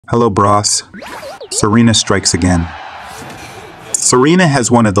Hello, bros. Tsareena strikes again. Tsareena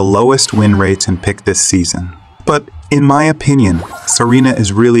has one of the lowest win rates in Pick this season. But in my opinion, Tsareena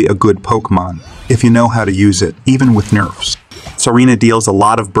is really a good Pokemon, if you know how to use it, even with nerfs. Tsareena deals a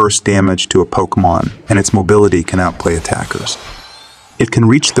lot of burst damage to a Pokemon, and its mobility can outplay attackers. It can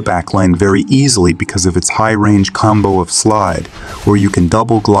reach the backline very easily because of its high-range combo of Slide, where you can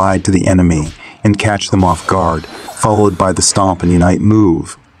double glide to the enemy and catch them off guard, followed by the Stomp and Unite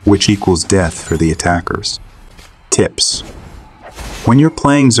move, which equals death for the attackers. Tips: when you're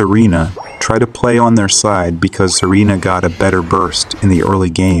playing Tsareena, try to play on their side because Tsareena got a better burst in the early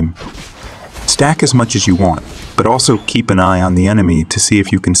game. Stack as much as you want, but also keep an eye on the enemy to see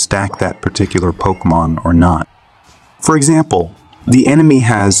if you can stack that particular Pokemon or not. For example, the enemy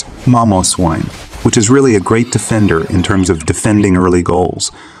has Mamoswine, which is really a great defender in terms of defending early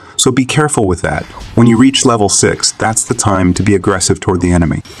goals. So be careful with that. When you reach level 6, that's the time to be aggressive toward the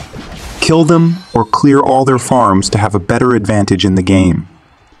enemy. Kill them or clear all their farms to have a better advantage in the game.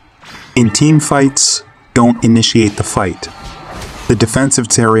 In team fights, don't initiate the fight. The defense of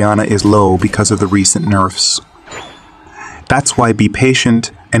Tsareena is low because of the recent nerfs. That's why be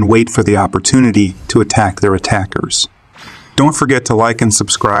patient and wait for the opportunity to attack their attackers. Don't forget to like and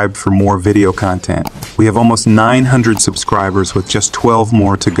subscribe for more video content. We have almost 900 subscribers with just 12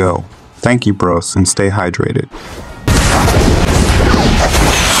 more to go. Thank you, bros, and stay hydrated.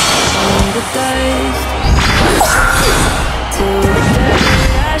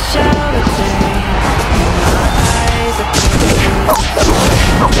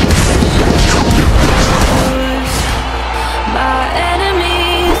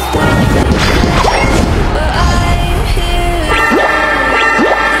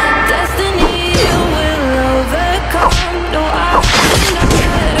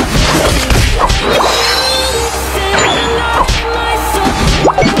 My soul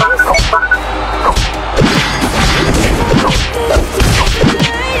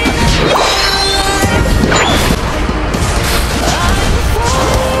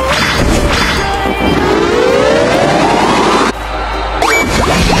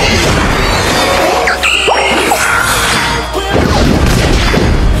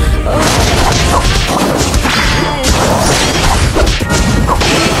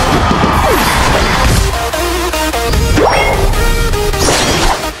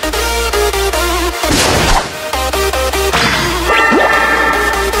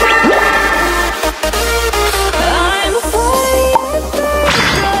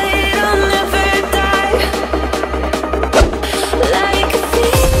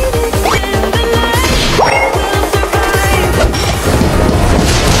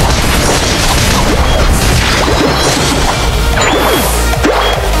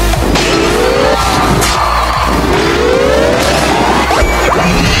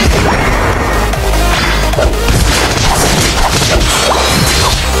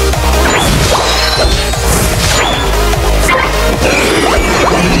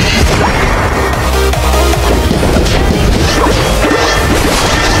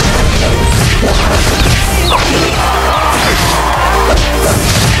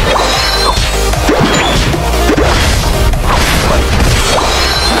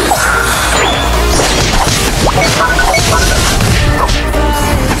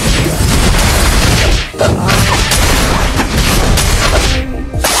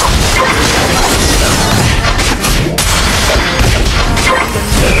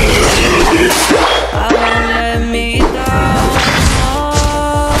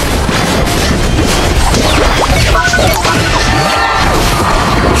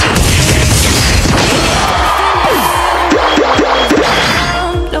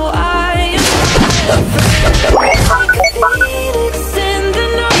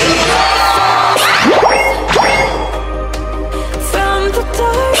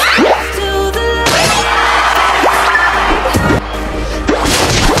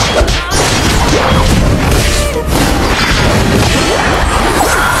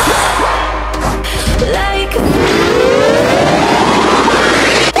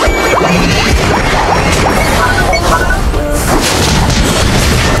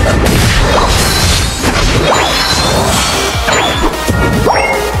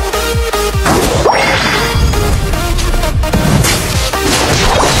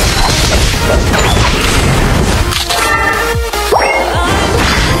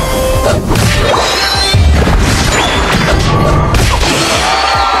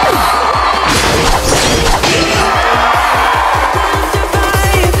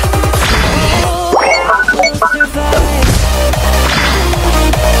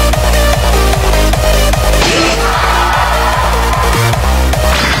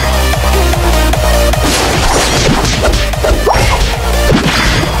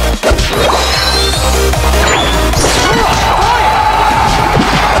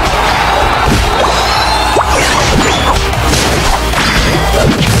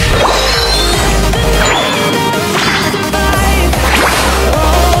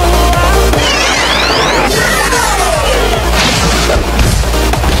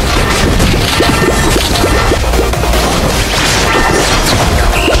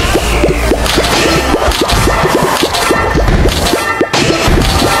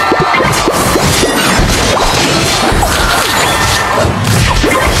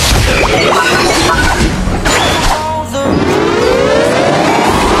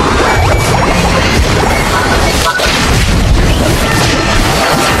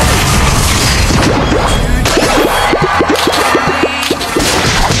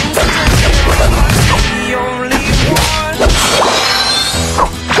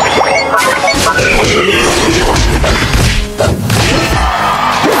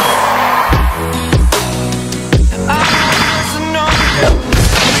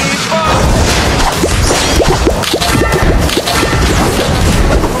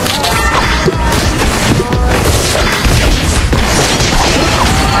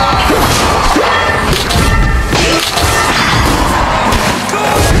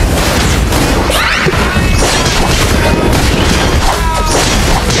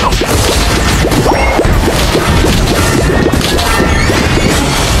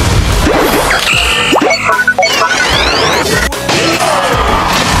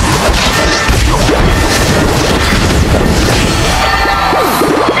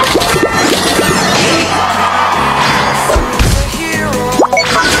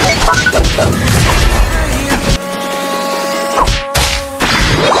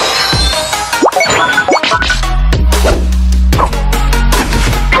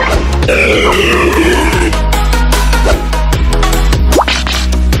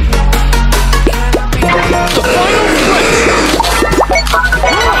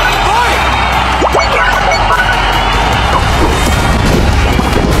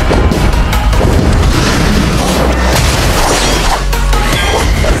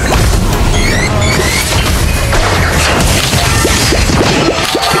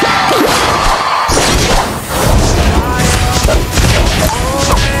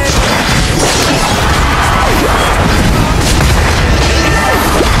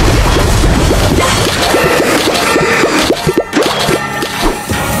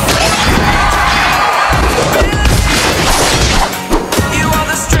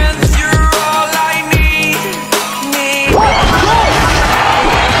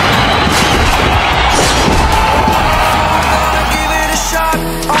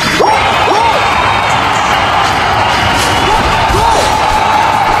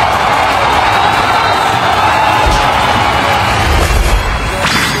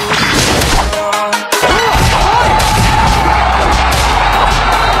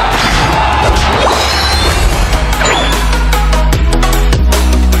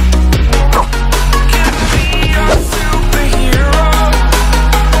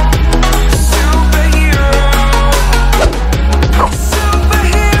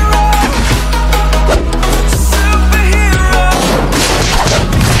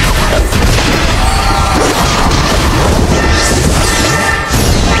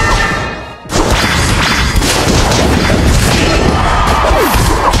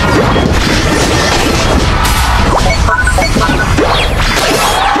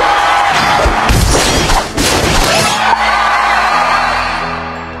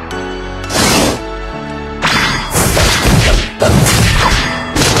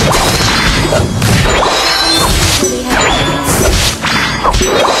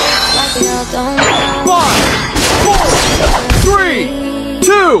Five, 4, 3,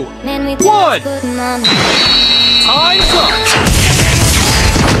 2, 1. Time's up.